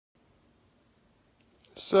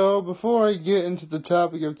So, before I get into the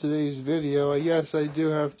topic of today's video, I guess I do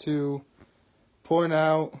have to point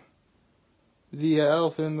out the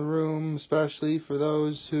elephant in the room, especially for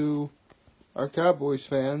those who are Cowboys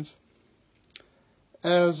fans.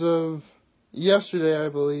 As of yesterday, I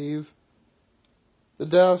believe, the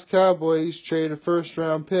Dallas Cowboys traded a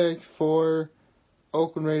first-round pick for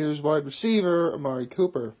Oakland Raiders wide receiver Amari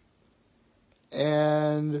Cooper.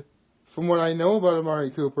 And from what I know about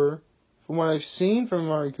Amari Cooper, from what I've seen from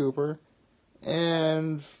Amari Cooper,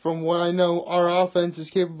 and from what I know our offense is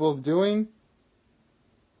capable of doing,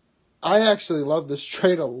 I actually love this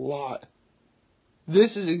trade a lot.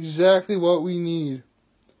 This is exactly what we need.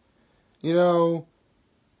 You know,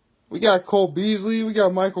 we got Cole Beasley, we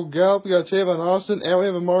got Michael Gallup, we got Tavon Austin, and we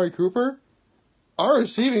have Amari Cooper. Our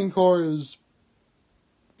receiving core is,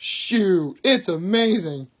 it's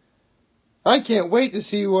amazing. I can't wait to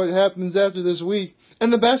see what happens after this week.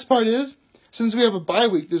 And the best part is, since we have a bye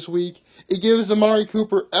week this week, it gives Amari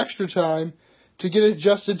Cooper extra time to get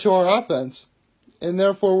adjusted to our offense and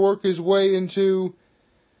therefore work his way into,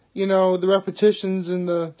 the repetitions in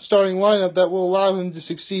the starting lineup that will allow him to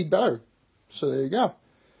succeed better. So there you go.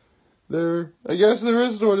 I guess there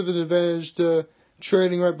is sort of an advantage to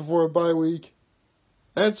trading right before a bye week.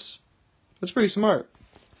 That's pretty smart.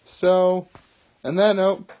 So, on that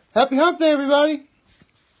note, happy hump day, everybody!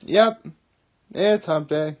 Yep, it's hump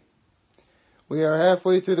day. We are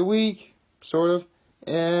halfway through the week, sort of,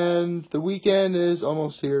 and the weekend is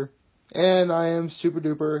almost here. And I am super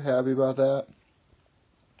duper happy about that.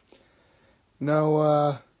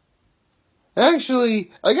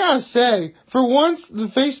 Actually, I gotta say, for once, the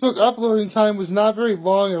Facebook uploading time was not very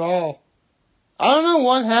long at all. I don't know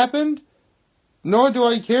what happened, nor do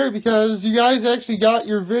I care, because you guys actually got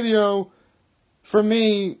your video from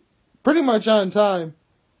me pretty much on time,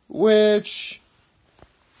 which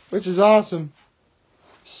is awesome.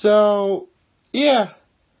 So, yeah,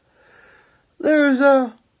 there's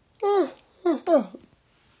that.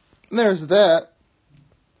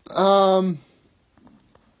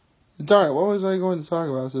 Darn it, what was I going to talk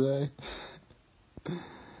about today?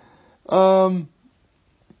 Oh,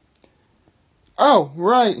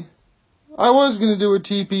 right. I was going to do a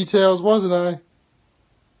TP Tales, wasn't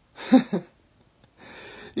I?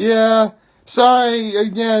 Yeah, sorry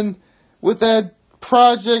again, with that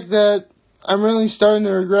project that I'm really starting to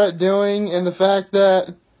regret doing, and the fact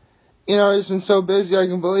that, it's been so busy I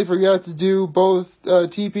completely forgot to do both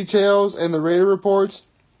TP Tales and the Raider reports.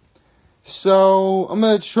 So, I'm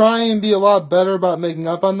going to try and be a lot better about making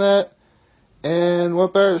up on that, and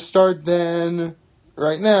what better to start than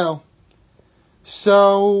right now.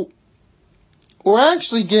 So, we're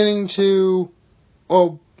actually getting to,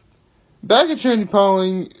 back at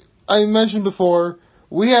Trinity-Pawling, I mentioned before,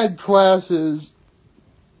 we had classes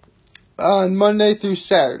on Monday through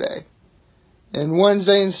Saturday. And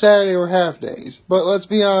Wednesday and Saturday were half days. But let's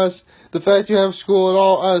be honest, the fact you have school at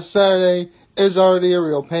all on a Saturday is already a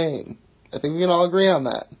real pain. I think we can all agree on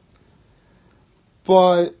that.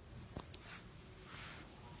 But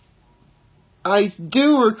I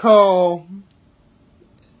do recall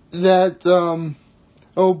that,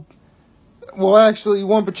 actually,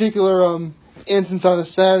 one particular instance on a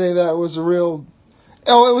Saturday that was a real...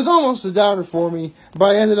 it was almost a downer for me, but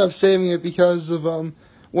I ended up saving it because of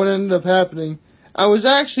what ended up happening. I was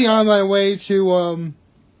actually on my way to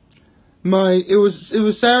it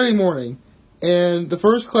was Saturday morning, and the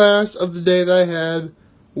first class of the day that I had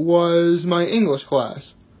was my English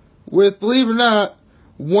class, with, believe it or not,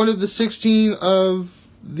 one of the 16 of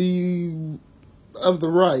the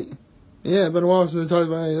right. Yeah, it's been a while since I talked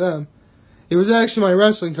about any of them. It was actually my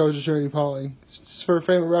wrestling coach at Trinity-Pawling, just for a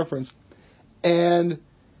frame of reference. And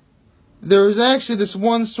there was actually this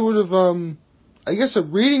one sort of, I guess a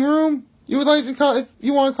reading room, you would like to call if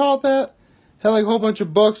you want to call it that. Had like a whole bunch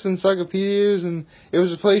of books and encyclopedias, and it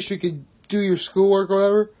was a place you could do your schoolwork or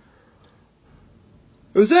whatever.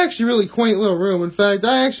 It was actually a really quaint little room. In fact,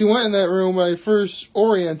 I actually went in that room when I first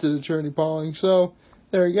oriented at Trinity-Pawling, so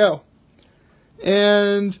there you go.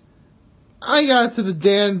 And I got to the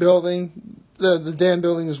Dan building. The Dan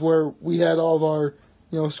building is where we had all of our,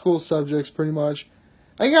 school subjects pretty much.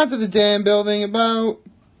 I got to the Dan building about,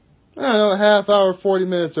 a half hour, 40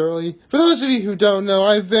 minutes early. For those of you who don't know,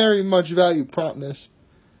 I very much value promptness.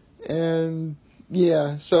 And,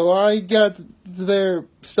 yeah, so I got to their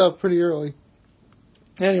stuff pretty early.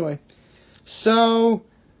 Anyway, so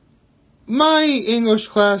my English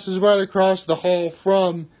class is right across the hall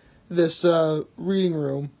from this reading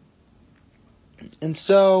room. And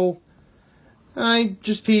so I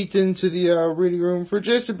just peeked into the reading room for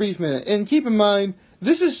just a brief minute. And keep in mind,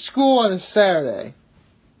 this is school on a Saturday.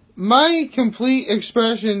 my complete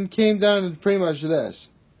expression came down to pretty much this.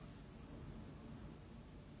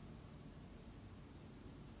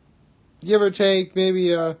 Give or take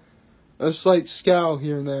maybe a slight scowl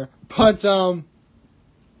here and there. But,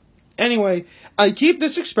 anyway, I keep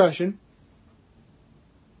this expression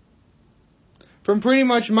from pretty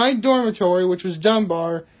much my dormitory, which was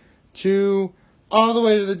Dunbar, to all the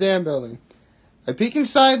way to the damn building. I peek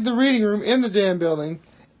inside the reading room in the damn building,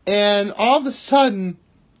 and all of a sudden,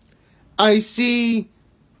 I see,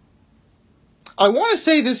 I want to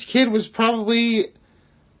say this kid was probably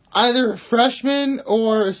either a freshman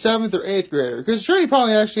or a 7th or 8th grader, because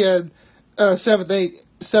Trinity-Pawling actually had 7th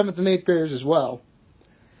and 8th graders as well.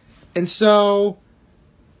 And so,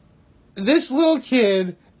 this little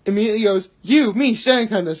kid immediately goes, "You, me, staring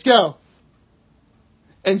contest, go."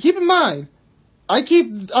 And keep in mind, I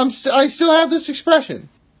still have this expression.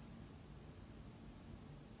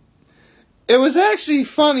 It was actually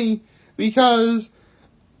funny because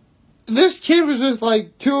this kid was with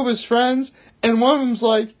like 2 of his friends, and one of them's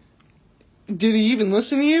like, "Did he even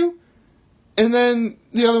listen to you?" And then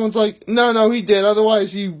the other one's like, No, he did.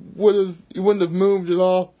 Otherwise, he wouldn't have moved at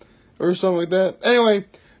all, or something like that. Anyway,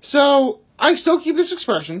 so I still keep this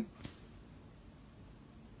expression.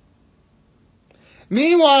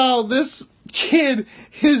 Meanwhile, this kid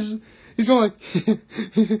he's going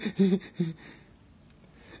like,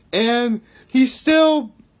 and he's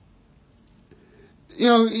still,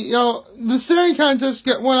 the staring contest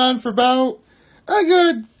went on for about a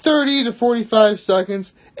good 30 to 45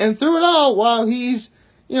 seconds, and through it all, while he's,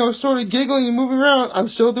 sort of giggling and moving around, I'm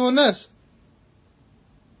still doing this.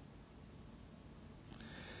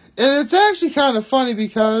 And it's actually kind of funny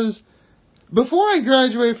because before I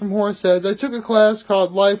graduated from Horseheads, I took a class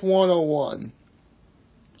called Life 101.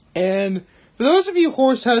 And for those of you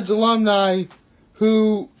Horseheads alumni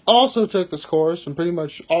who also took this course, and pretty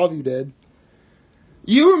much all of you did,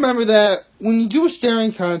 you remember that when you do a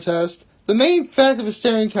staring contest, the main fact of a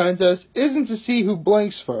staring contest isn't to see who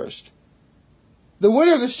blinks first. The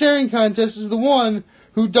winner of the staring contest is the one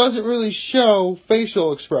who doesn't really show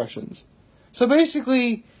facial expressions. So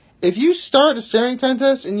basically, if you start a staring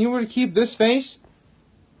contest and you were to keep this face,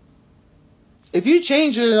 if you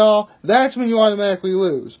change it at all, that's when you automatically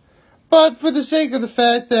lose. But for the sake of the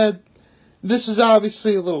fact that this was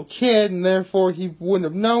obviously a little kid, and therefore he wouldn't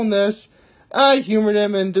have known this, I humored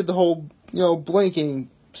him and did the whole,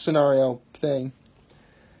 blinking scenario thing.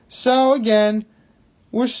 So again,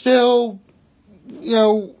 we're still, he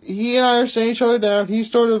and I are staring each other down. He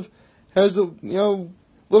sort of has the,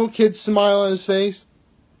 little kid smile on his face.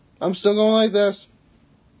 I'm still going like this.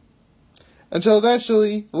 Until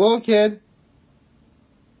eventually, the little kid,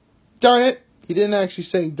 darn it, he didn't actually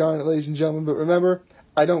say darn it, ladies and gentlemen, but remember,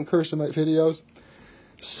 I don't curse in my videos.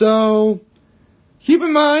 So, keep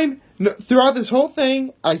in mind, throughout this whole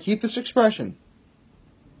thing, I keep this expression.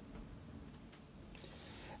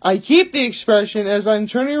 I keep the expression as I'm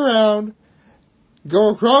turning around, go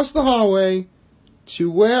across the hallway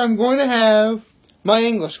to where I'm going to have my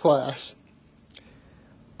English class.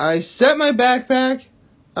 I set my backpack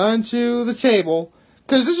onto the table,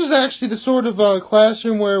 because this was actually the sort of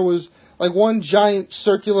classroom where it was like one giant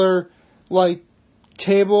circular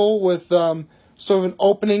table with sort of an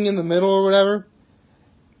opening in the middle or whatever.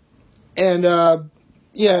 And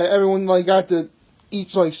everyone got to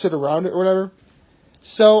each sit around it or whatever.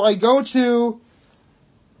 So I go to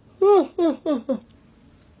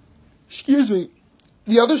excuse me,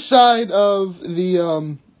 the other side of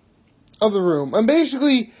the room. I'm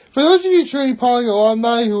basically, for those of you Trinity-Pawling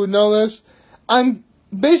alumni who would know this,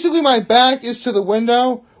 my back is to the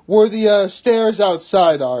window where the stairs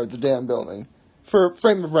outside are, the damn building, for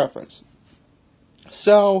frame of reference.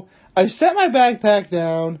 So, I set my backpack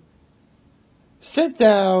down, sit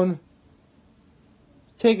down,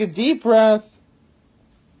 take a deep breath,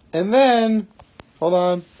 and then, hold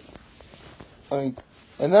on, and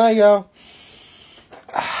then I go,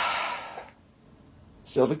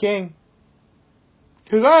 still the king.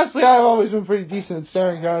 Because honestly, I've always been pretty decent at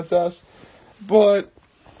staring contests. But,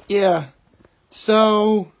 yeah.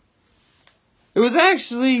 So, it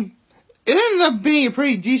ended up being a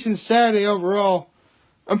pretty decent Saturday overall.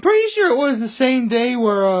 I'm pretty sure it was the same day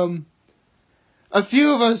where, a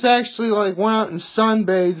few of us actually, went out and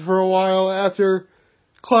sunbathed for a while after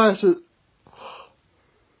classes.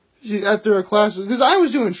 After a class, because I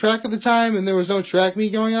was doing track at the time, and there was no track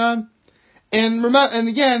meet going on. And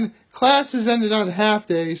again, classes ended on a half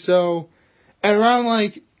day, so at around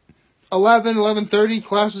 11:30,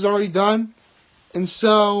 class was already done. And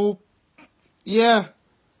so, yeah,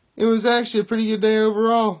 it was actually a pretty good day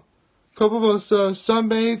overall. couple of us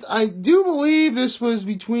sunbathed. I do believe this was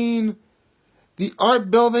between the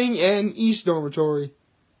art building and East Dormitory.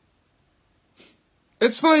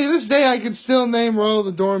 It's funny, to this day I can still name where all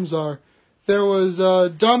the dorms are. There was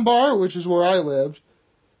Dunbar, which is where I lived,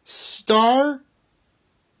 Star,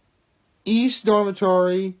 East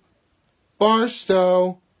Dormitory,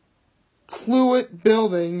 Barstow, Cluett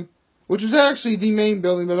Building, which was actually the main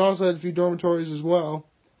building, but also had a few dormitories as well.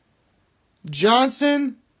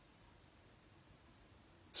 Johnson,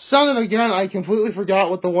 son of a gun, I completely forgot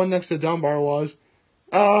what the one next to Dunbar was.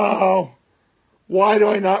 Oh, why do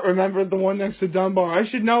I not remember the one next to Dunbar? I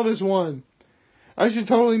should know this one. I should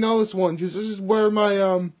totally know this one, because this is where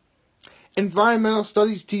my environmental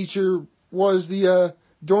studies teacher was the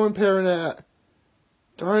dorm parent at.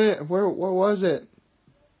 Darn it, where was it?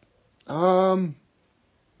 I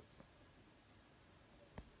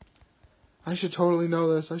should totally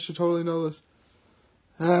know this.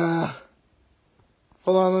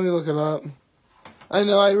 Hold on, let me look it up. I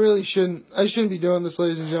know I really shouldn't. I shouldn't be doing this,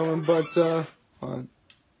 ladies and gentlemen, but hold on.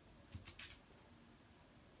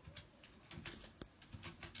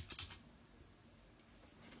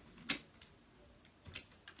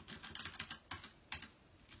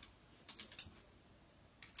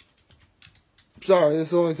 Sorry,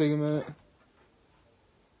 this will only take a minute.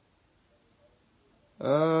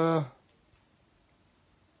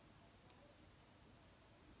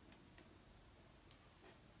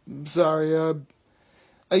 Sorry,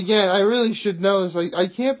 again, I really should know this. I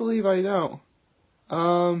can't believe I don't.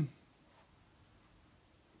 No,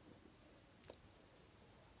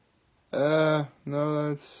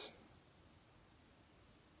 that's,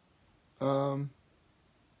 hold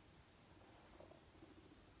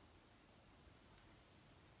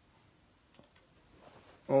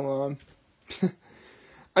on.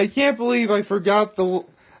 I can't believe I forgot the,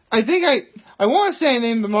 I think I want to say I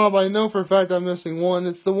named them all, but I know for a fact I'm missing one.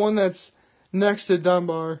 It's the one that's next to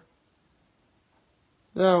Dunbar.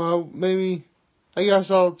 No, well, maybe, I guess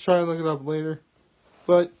I'll try and look it up later.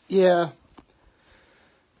 But, yeah.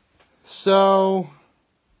 So,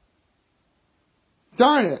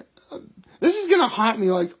 darn it. This is going to haunt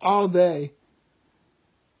me, like, all day.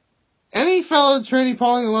 Any fellow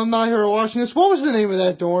Trinity-Pawling alumni who are watching this, what was the name of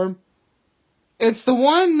that dorm? It's the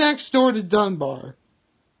one next door to Dunbar.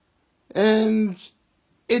 And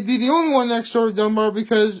it'd be the only one next door to Dunbar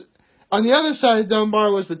because on the other side of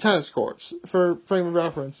Dunbar was the tennis courts, for frame of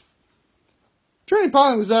reference.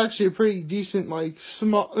 Trinity-Pawling was actually a pretty decent, like,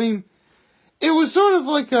 small, I mean, it was sort of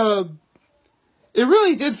like it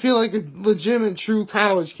really did feel like a legitimate, true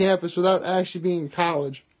college campus without actually being a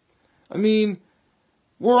college. I mean,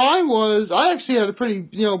 where I was, I actually had a pretty,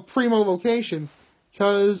 primo location.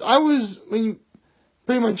 Because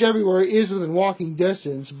pretty much everywhere is within walking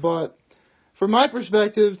distance. But from my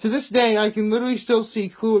perspective, to this day, I can literally still see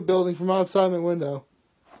Cluett Building from outside my window.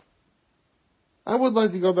 I would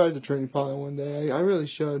like to go back to Trinity-Pawling one day. I really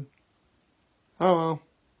should. Oh well.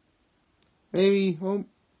 Maybe, well,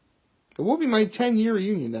 it will be my 10-year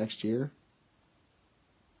reunion next year.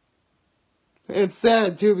 It's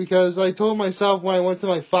sad, too, because I told myself when I went to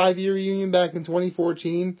my 5-year reunion back in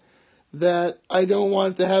 2014 that I don't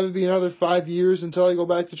want to have it be another 5 years until I go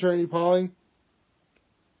back to Trinity-Pawling.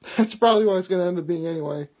 That's probably what it's going to end up being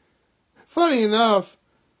anyway. Funny enough,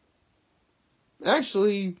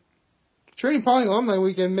 actually, Trinity-Pawling Alumni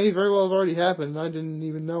Weekend may very well have already happened, and I didn't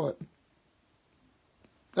even know it.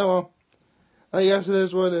 Oh well. I guess it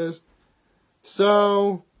is what it is.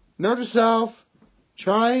 So, note to self,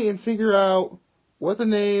 try and figure out what the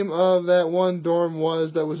name of that one dorm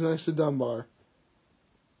was that was next to Dunbar.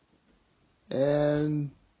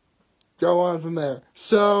 And go on from there.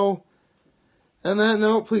 So, on that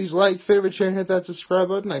note, please like, favorite, share, and hit that subscribe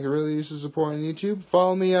button. I could really use the support on YouTube.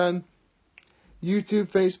 Follow me on YouTube,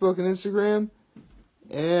 Facebook, and Instagram.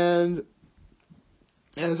 And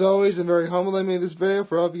as always, I'm very humbled I made this video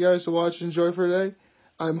for all of you guys to watch and enjoy for today.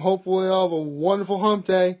 I'm hopeful you all have a wonderful hump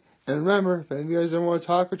day. And remember, if any of you guys ever want to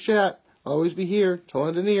talk or chat, I'll always be here to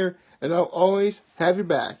lend an ear. And I'll always have your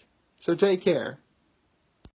back. So take care.